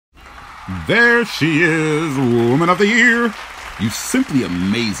There she is, Woman of the Year. You simply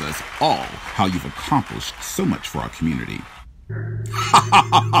amaze us all how you've accomplished so much for our community.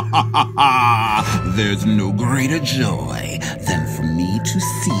 There's no greater joy than for me to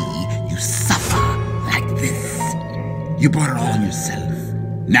see you suffer like this. You brought it all on yourself.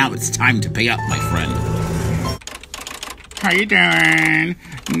 Now it's time to pay up, my friend. How you doing?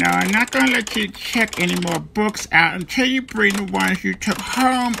 No, I'm not gonna let you check any more books out until you bring the ones you took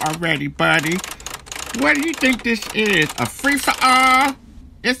home already, buddy. What do you think this is? A free-for-all?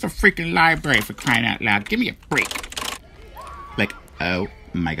 It's a freaking library, for crying out loud. Give me a break. Like, oh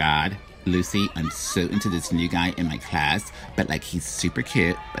my god, Lucy, I'm so into this new guy in my class, but like he's super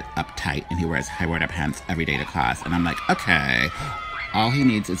cute, but uptight, and he wears high-water pants every day to class. And I'm like, okay, all he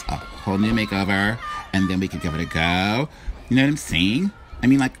needs is a whole new makeover, and then we can give it a go. You know what I'm saying? I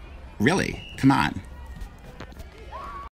mean, like, really, come on.